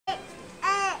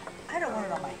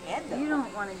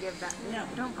want to give that. No.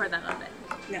 Don't pour that on it.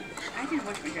 No, I didn't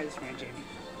wash my hair this morning, Jamie.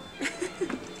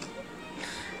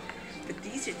 But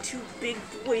these are two big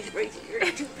boys right here.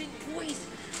 Two big boys.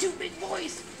 Two big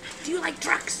boys. Do you like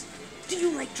trucks? Do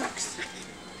you like trucks?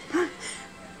 Huh?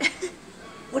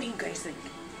 What do you guys think?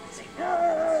 Say,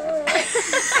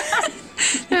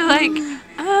 They're like,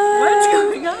 what's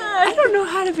going on? I don't know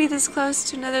how to be this close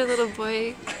to another little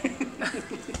boy.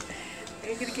 Are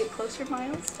you gonna get closer,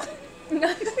 Miles?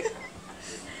 No.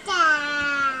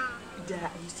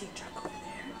 Dad, you see a truck over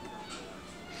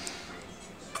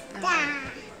there?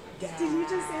 Dad. Dad. Did you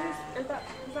just say this? Is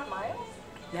that Miles?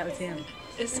 That was him.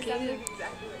 It's Caden.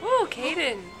 Exactly. Oh,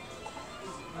 Caden.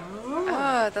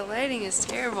 Oh, the lighting is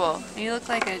terrible. You look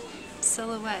like a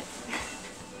silhouette.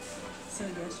 So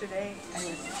yesterday I was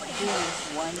doing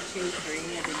this 1, 2,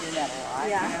 3. I've been doing that a lot.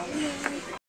 Yeah. You know?